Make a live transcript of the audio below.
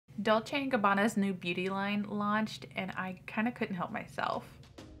Dolce & Gabbana's new beauty line launched and I kind of couldn't help myself.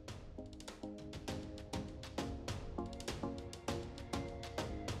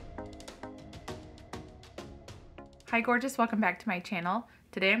 Hi gorgeous, welcome back to my channel.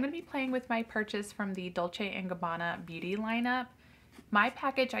 Today I'm going to be playing with my purchase from the Dolce & Gabbana beauty lineup. My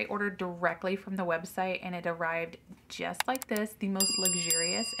package I ordered directly from the website and it arrived just like this, the most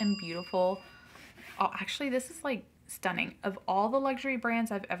luxurious and beautiful. Oh, actually this is like stunning. Of all the luxury brands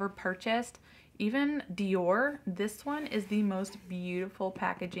I've ever purchased, even Dior, this one is the most beautiful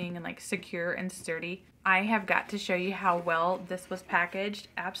packaging and like secure and sturdy. I have got to show you how well this was packaged.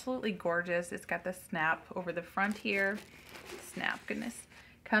 Absolutely gorgeous. It's got the snap over the front here. Snap, goodness.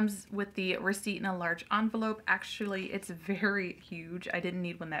 Comes with the receipt in a large envelope. Actually, it's very huge. I didn't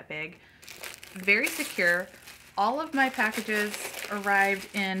need one that big. Very secure. All of my packages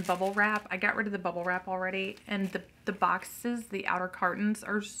arrived in bubble wrap. I got rid of the bubble wrap already, and the boxes, the outer cartons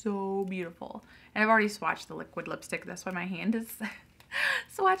are so beautiful. And I've already swatched the liquid lipstick. That's why my hand is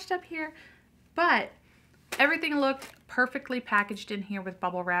swatched up here. But everything looked perfectly packaged in here with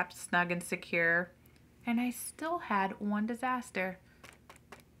bubble wrap, snug and secure. And I still had one disaster.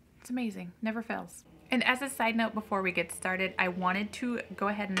 It's amazing. Never fails. And as a side note before we get started, I wanted to go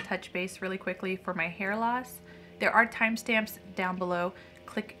ahead and touch base really quickly for my hair loss. There are timestamps down below.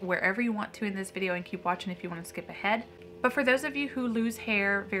 Click wherever you want to in this video and keep watching if you want to skip ahead. But for those of you who lose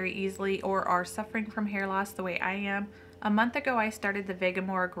hair very easily or are suffering from hair loss the way I am, a month ago I started the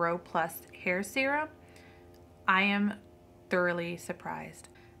Vegamour Grow Plus hair serum. I am thoroughly surprised.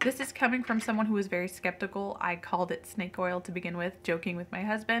 This is coming from someone who was very skeptical. I called it snake oil to begin with, joking with my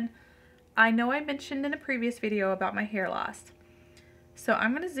husband. I know I mentioned in a previous video about my hair loss. So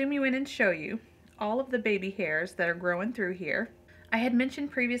I'm going to zoom you in and show you all of the baby hairs that are growing through here. I had mentioned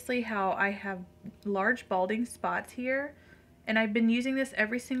previously how I have large balding spots here, and I've been using this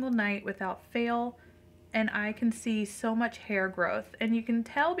every single night without fail, and I can see so much hair growth. And you can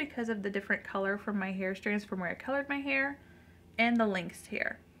tell because of the different color from my hair strands from where I colored my hair and the lengths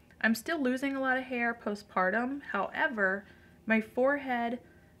here. I'm still losing a lot of hair postpartum. However, my forehead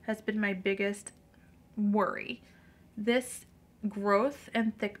has been my biggest worry. This growth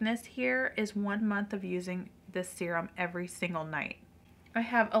and thickness here is 1 month of using this serum every single night. I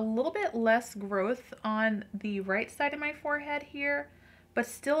have a little bit less growth on the right side of my forehead here, but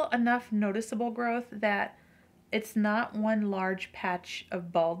still enough noticeable growth that it's not one large patch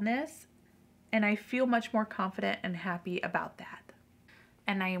of baldness, and I feel much more confident and happy about that.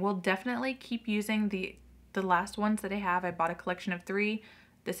 And I will definitely keep using the last ones that I have. I bought a collection of 3.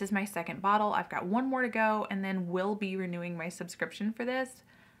 This is my second bottle. I've got 1 more to go and then will be renewing my subscription for this.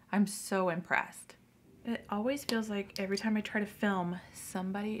 I'm so impressed. It always feels like every time I try to film,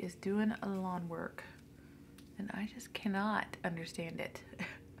 somebody is doing a lawn work and I just cannot understand it.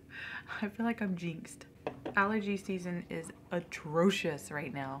 I feel like I'm jinxed. Allergy season is atrocious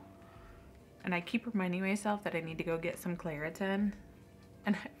right now. And I keep reminding myself that I need to go get some Claritin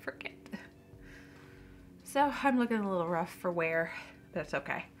and I forget. So I'm looking a little rough for wear. That's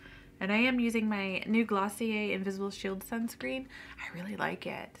okay. And I am using my new Glossier Invisible Shield sunscreen. I really like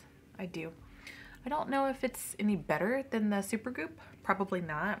it. I do. I don't know if it's any better than the Supergoop. Probably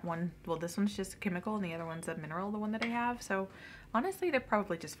not. Well, this one's just a chemical and the other one's a mineral, the one that I have. So honestly, they're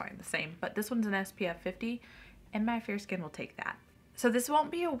probably just fine, the same. But this one's an SPF 50 and my fair skin will take that. So this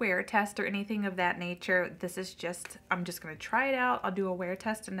won't be a wear test or anything of that nature. This is just, I'm just going to try it out. I'll do a wear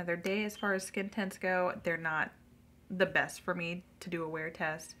test another day. As far as skin tints go, they're not the best for me to do a wear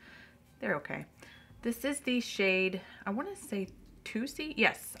test. They're okay. This is the shade, I want to say 2C.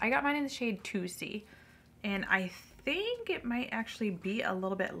 Yes, I got mine in the shade 2C. And I think it might actually be a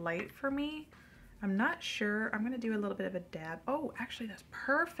little bit light for me. I'm not sure. I'm going to do a little bit of a dab. Oh, actually that's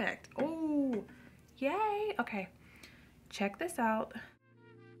perfect. Oh, yay. Okay. Check this out.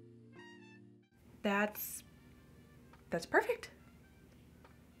 That's perfect.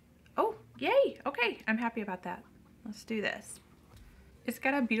 Oh, yay. Okay, I'm happy about that. Let's do this. It's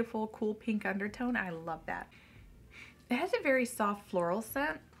got a beautiful, cool pink undertone. I love that. It has a very soft floral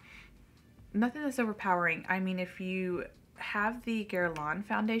scent. Nothing that's overpowering. I mean, if you have the Guerlain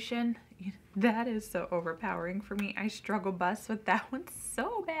foundation, that is so overpowering for me. I struggle bust with that one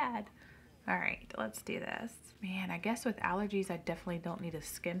so bad. All right, let's do this. Man, I guess with allergies, I definitely don't need a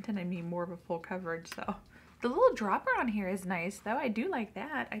skin tint. I need more of a full coverage, so. The little dropper on here is nice, though. I do like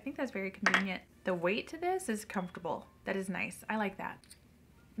that. I think that's very convenient. The weight to this is comfortable. That is nice. I like that.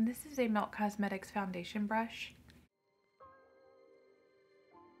 And this is a Melt Cosmetics foundation brush.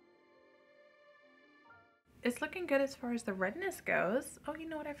 It's looking good as far as the redness goes. Oh, you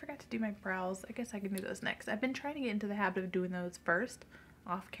know what? I forgot to do my brows. I guess I can do those next. I've been trying to get into the habit of doing those first.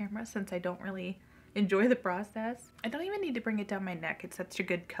 off camera since I don't really enjoy the process. I don't even need to bring it down my neck. It's such a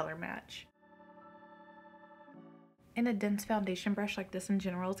good color match. And a dense foundation brush like this in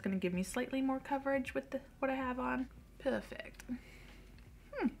general is going to give me slightly more coverage with what I have on. Perfect.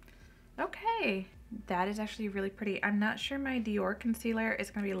 Okay, that is actually really pretty. I'm not sure my Dior concealer is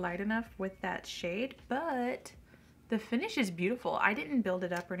going to be light enough with that shade, but the finish is beautiful. I didn't build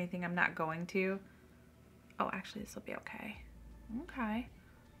it up or anything. I'm not going to. Oh, actually, this will be okay. Okay.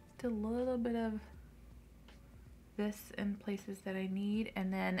 Just a little bit of this in places that I need.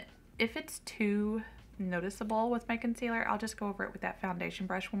 And then if it's too noticeable with my concealer, I'll just go over it with that foundation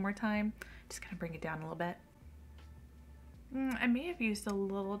brush one more time. Just kind of bring it down a little bit. I may have used a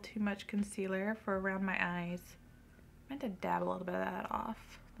little too much concealer for around my eyes. I meant to dab a little bit of that off.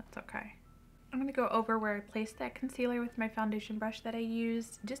 That's okay. I'm going to go over where I placed that concealer with my foundation brush that I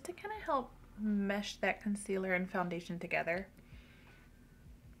used, just to kind of help mesh that concealer and foundation together.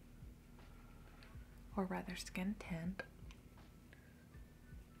 Or rather skin tint.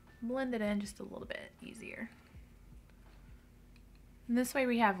 Blend it in just a little bit easier. And this way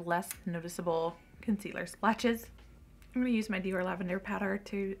we have less noticeable concealer splotches. I'm going to use my Dior Lavender powder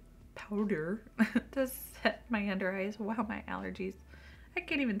to set my under eyes. Wow, my allergies. I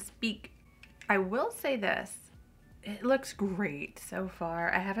can't even speak. I will say this. It looks great so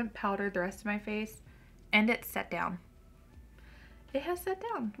far. I haven't powdered the rest of my face, and it's set down. It has set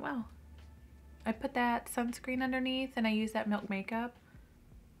down. Wow. I put that sunscreen underneath, and I use that Milk Makeup.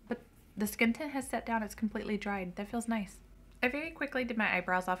 But the skin tint has set down. It's completely dried. That feels nice. I very quickly did my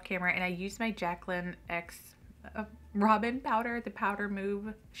eyebrows off camera, and I used my Jaclyn X Robin powder, the Powder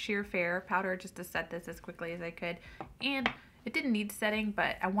Move Sheer Fair powder, just to set this as quickly as I could. And it didn't need setting,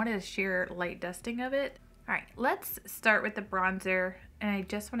 but I wanted a sheer light dusting of it. All right, let's start with the bronzer. And I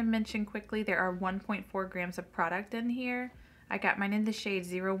just want to mention quickly, there are 1.4 grams of product in here. I got mine in the shade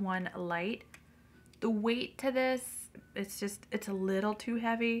 01 Light. The weight to this, it's a little too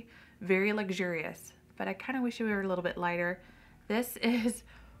heavy, very luxurious, but I kind of wish it were a little bit lighter. This is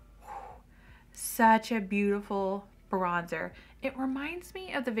such a beautiful bronzer. It reminds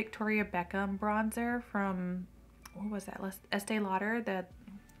me of the Victoria Beckham bronzer from, what was that, Estee Lauder?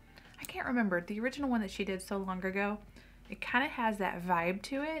 I can't remember, the original one that she did so long ago. It kind of has that vibe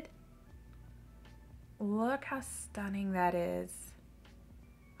to it. Look how stunning that is.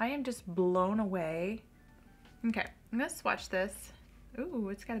 I am just blown away. Okay, I'm gonna swatch this. Ooh,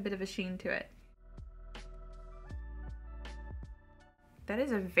 it's got a bit of a sheen to it. That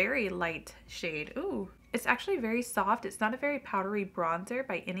is a very light shade. Ooh, it's actually very soft. It's not a very powdery bronzer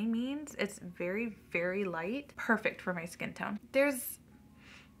by any means. It's very, very light. Perfect for my skin tone. There's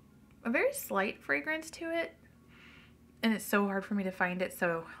a very slight fragrance to it, and it's so hard for me to find it,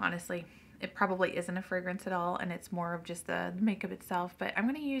 so honestly, it probably isn't a fragrance at all, and it's more of just the makeup itself. But I'm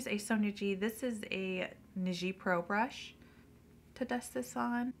going to use a Sonia G. This is a Niji Pro brush to dust this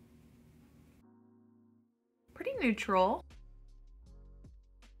on. Pretty neutral.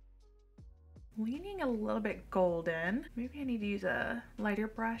 Leaning a little bit golden. Maybe I need to use a lighter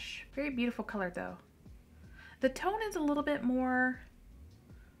brush. Very beautiful color though. The tone is a little bit more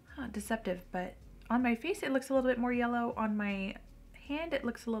deceptive, but on my face it looks a little bit more yellow. On my hand it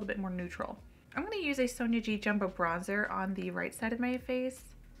looks a little bit more neutral. I'm going to use a Sonia G Jumbo Bronzer on the right side of my face.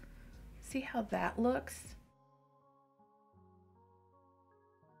 See how that looks.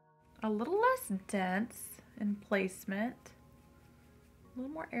 A little less dense in placement. A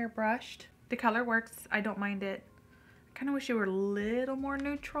little more airbrushed. The color works. I don't mind it. I kind of wish it were a little more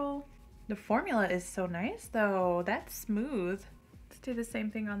neutral. The formula is so nice though. That's smooth. Let's do the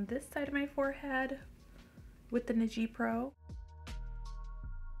same thing on this side of my forehead with the Niji Pro.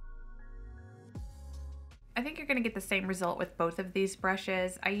 I think you're going to get the same result with both of these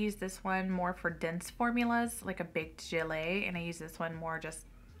brushes. I use this one more for dense formulas, like a baked gelée, and I use this one more just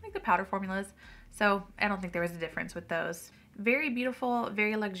like the powder formulas. So I don't think there was a difference with those. Very beautiful,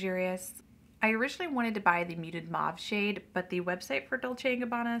 very luxurious. I originally wanted to buy the muted mauve shade, but the website for Dolce &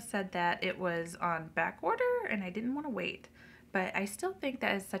 Gabbana said that it was on back order and I didn't want to wait. But I still think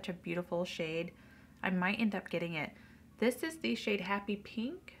that is such a beautiful shade. I might end up getting it. This is the shade Happy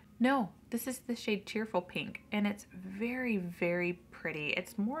Pink. No, this is the shade Tearful Pink, and it's very, very pretty.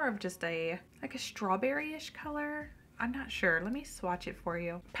 It's more of just like a strawberry-ish color. I'm not sure. Let me swatch it for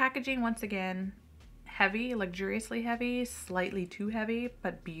you. Packaging, once again, heavy, luxuriously heavy, slightly too heavy,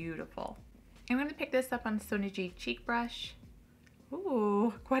 but beautiful. I'm going to pick this up on Sonia G Cheek Brush.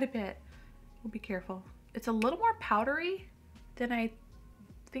 Ooh, quite a bit. We'll be careful. It's a little more powdery than I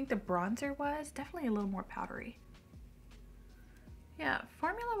think the bronzer was. Definitely a little more powdery. Yeah,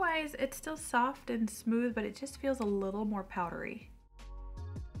 formula-wise, it's still soft and smooth, but it just feels a little more powdery.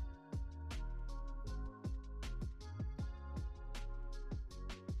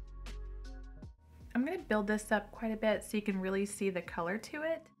 I'm gonna build this up quite a bit so you can really see the color to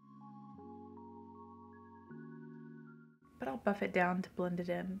it. But I'll buff it down to blend it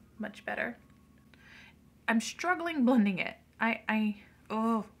in much better. I'm struggling blending it.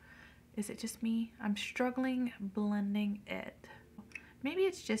 Oh, is it just me? I'm struggling blending it. Maybe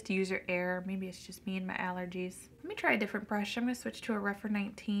it's just user error. Maybe it's just me and my allergies. Let me try a different brush. I'm gonna switch to a rougher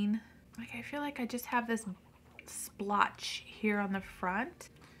 19. Like, I feel like I just have this splotch here on the front.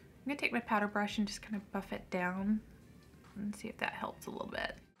 I'm gonna take my powder brush and just kind of buff it down and see if that helps a little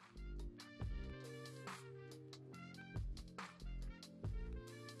bit.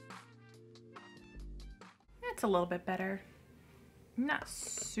 It's a little bit better. I'm not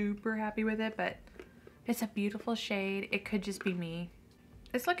super happy with it, but it's a beautiful shade. It could just be me.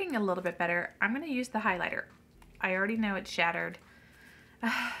 It's looking a little bit better. I'm gonna use the highlighter. I already know it's shattered.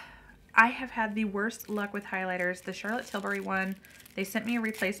 I have had the worst luck with highlighters. The Charlotte Tilbury one, they sent me a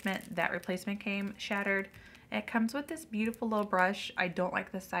replacement. That replacement came shattered. It comes with this beautiful little brush. I don't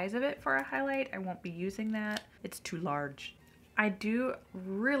like the size of it for a highlight. I won't be using that. It's too large. I do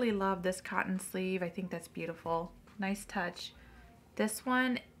really love this cotton sleeve. I think that's beautiful. Nice touch. This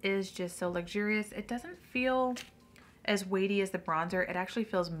one is just so luxurious. It doesn't feel as weighty as the bronzer. It actually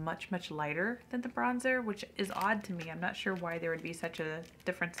feels much, much lighter than the bronzer, which is odd to me. I'm not sure why there would be such a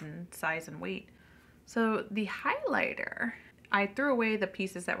difference in size and weight. So the highlighter, I threw away the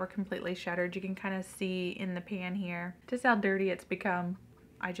pieces that were completely shattered. You can kind of see in the pan here just how dirty it's become.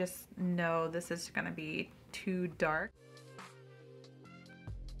 I just know this is gonna be too dark.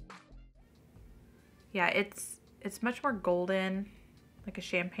 Yeah, it's much more golden, like a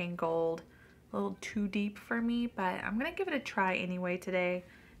champagne gold. A little too deep for me, but I'm gonna give it a try anyway today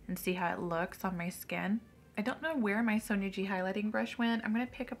and see how it looks on my skin. I don't know where my Sonia G highlighting brush went. I'm gonna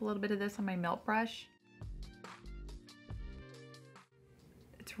pick up a little bit of this on my melt brush.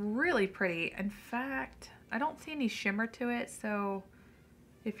 It's really pretty. In fact, I don't see any shimmer to it, so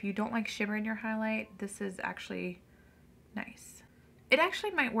if you don't like shimmer in your highlight, this is actually nice. It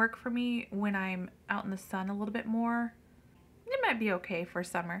actually might work for me when I'm out in the sun a little bit more. It might be okay for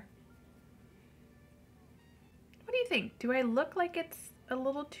summer. What do you think? Do I look like it's a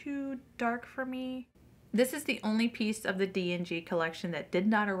little too dark for me? This is the only piece of the D&G collection that did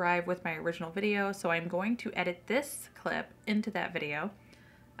not arrive with my original video, so I'm going to edit this clip into that video.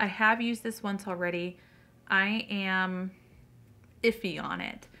 I have used this once already. I am iffy on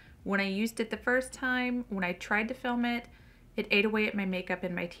it. When I used it the first time, when I tried to film it, it ate away at my makeup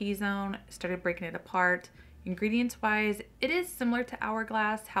in my T-zone, started breaking it apart. Ingredients wise, it is similar to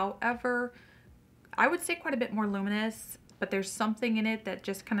Hourglass. However, I would say quite a bit more luminous, but there's something in it that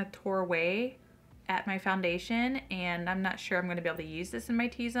just kind of tore away at my foundation, and I'm not sure I'm going to be able to use this in my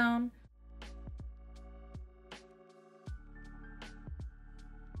T-zone.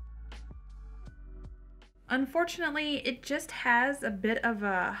 Unfortunately, it just has a bit of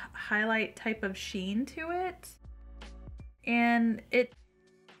a highlight type of sheen to it, and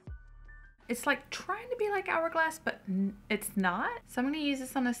it's like trying to be like Hourglass, but it's not. So I'm going to use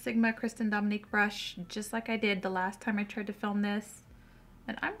this on a Sigma Kristen Dominique brush, just like I did the last time I tried to film this.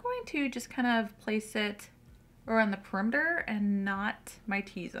 And I'm going to just kind of place it around the perimeter and not my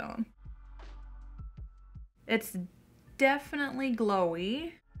T-zone. It's definitely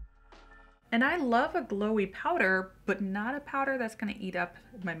glowy. And I love a glowy powder, but not a powder that's going to eat up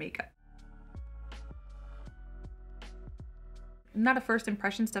my makeup. Not a first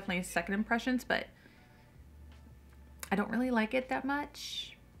impressions, definitely a second impressions, but I don't really like it that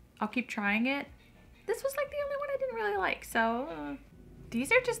much. I'll keep trying it. This was like the only one I didn't really like, so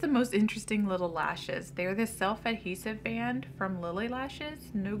these are just the most interesting little lashes. They're this self-adhesive band from Lily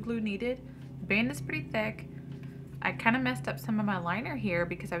Lashes, no glue needed. The band is pretty thick. I kind of messed up some of my liner here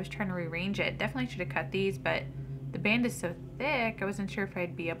because I was trying to rearrange it. Definitely should have cut these, but the band is so thick, I wasn't sure if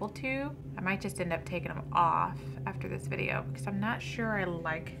I'd be able to. I might just end up taking them off after this video because I'm not sure I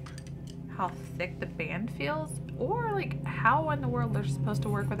like how thick the band feels, or like how in the world they're supposed to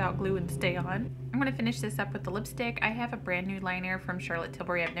work without glue and stay on. I'm gonna finish this up with the lipstick. I have a brand new liner from Charlotte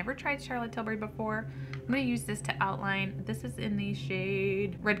Tilbury. I've never tried Charlotte Tilbury before. I'm gonna use this to outline. This is in the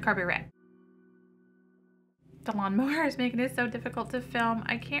shade Red Carpet Red. The lawnmower is making it so difficult to film.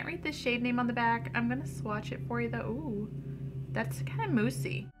 I can't read the shade name on the back. I'm gonna swatch it for you though. Ooh, that's kind of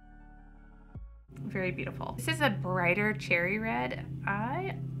moussey. Very beautiful. This is a brighter cherry red.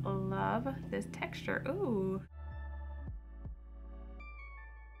 I love this texture. Ooh.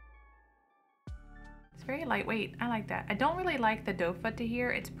 It's very lightweight. I like that. I don't really like the doe foot to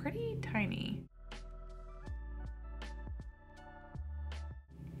here. It's pretty tiny.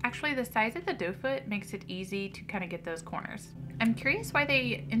 I Actually, the size of the doe foot makes it easy to kind of get those corners. I'm curious why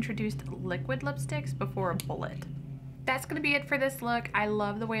they introduced liquid lipsticks before a bullet. That's gonna be it for this look. I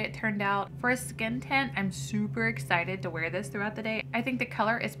love the way it turned out. For a skin tint, I'm super excited to wear this throughout the day. I think the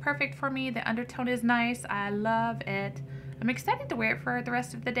color is perfect for me. The undertone is nice. I love it. I'm excited to wear it for the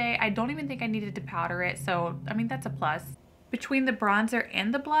rest of the day. I don't even think I needed to powder it, so I mean, that's a plus. Between the bronzer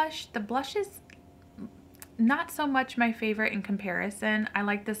and the blush is not so much my favorite in comparison. I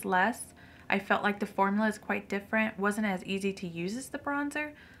like this less. I felt like the formula is quite different. Wasn't as easy to use as the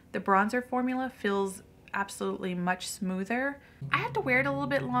bronzer. The bronzer formula feels absolutely much smoother. I have to wear it a little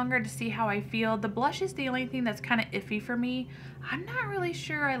bit longer to see how I feel. The blush is the only thing that's kind of iffy for me. I'm not really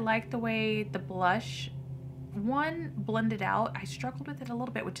sure I like the way the blush blended out. I struggled with it a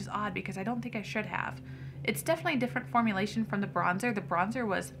little bit, which is odd because I don't think I should have. It's definitely a different formulation from the bronzer. The bronzer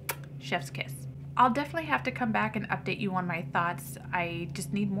was chef's kiss. I'll definitely have to come back and update you on my thoughts. I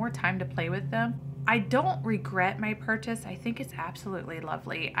just need more time to play with them. I don't regret my purchase. I think it's absolutely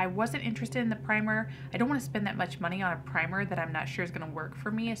lovely. I wasn't interested in the primer. I don't want to spend that much money on a primer that I'm not sure is going to work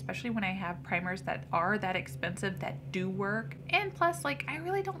for me, especially when I have primers that are that expensive that do work. And plus, like, I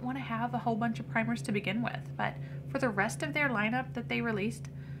really don't want to have a whole bunch of primers to begin with. But for the rest of their lineup that they released,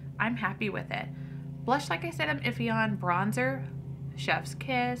 I'm happy with it. Blush, like I said, I'm iffy on. Bronzer, chef's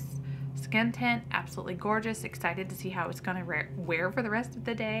kiss. Skin tint, absolutely gorgeous. Excited to see how it's going to wear for the rest of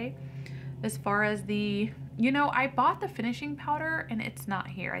the day. As far as the, you know, I bought the finishing powder and it's not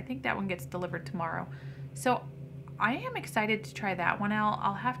here. I think that one gets delivered tomorrow. So I am excited to try that one out.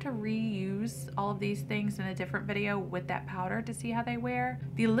 I'll have to reuse all of these things in a different video with that powder to see how they wear.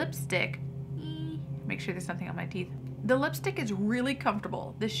 The lipstick, make sure there's nothing on my teeth. The lipstick is really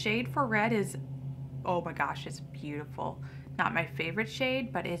comfortable. The shade for red is, oh my gosh, it's beautiful. Not my favorite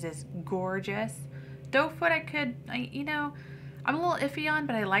shade, but it is gorgeous. Doe foot, you know, I'm a little iffy on,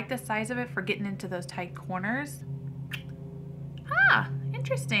 but I like the size of it for getting into those tight corners. Ah,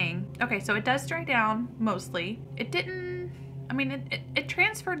 interesting. Okay, so it does dry down mostly. It didn't, I mean, it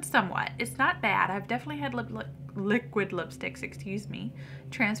transferred somewhat. It's not bad. I've definitely had liquid lipsticks, excuse me,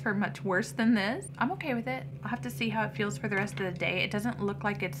 transfer much worse than this. I'm okay with it. I'll have to see how it feels for the rest of the day. It doesn't look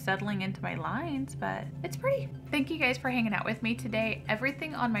like it's settling into my lines, but it's pretty. Thank you guys for hanging out with me today.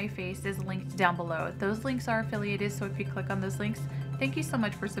 Everything on my face is linked down below. Those links are affiliated, so if you click on those links, thank you so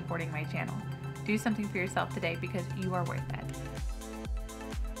much for supporting my channel. Do something for yourself today because you are worth it.